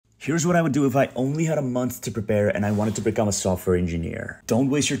Here's what I would do if I only had a month to prepare and I wanted to become a software engineer. Don't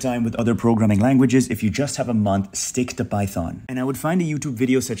waste your time with other programming languages. If you just have a month, stick to Python. And I would find a YouTube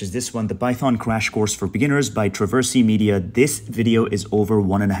video such as this one, the Python Crash Course for Beginners by Traversy Media. This video is over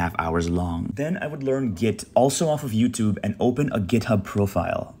 1.5 hours long. Then I would learn Git, also off of YouTube, and open a GitHub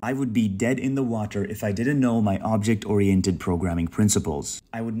profile. I would be dead in the water if I didn't know my object-oriented programming principles.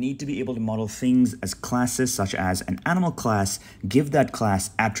 I would need to be able to model things as classes, such as an animal class, give that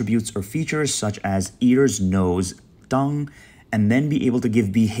class attributes or features such as ears, nose, tongue, and then be able to give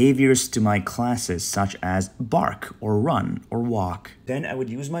behaviors to my classes such as bark or run or walk. Then I would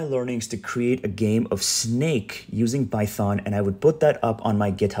use my learnings to create a game of Snake using Python, and I would put that up on my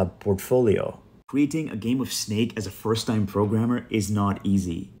GitHub portfolio. Creating a game of Snake as a first-time programmer is not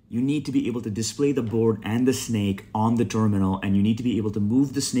easy. You need to be able to display the board and the snake on the terminal, and you need to be able to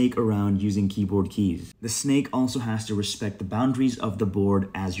move the snake around using keyboard keys. The snake also has to respect the boundaries of the board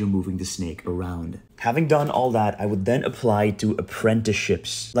as you're moving the snake around. Having done all that, I would then apply to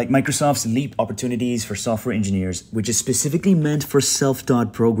apprenticeships, like Microsoft's Leap Opportunities for Software Engineers, which is specifically meant for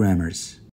self-taught programmers.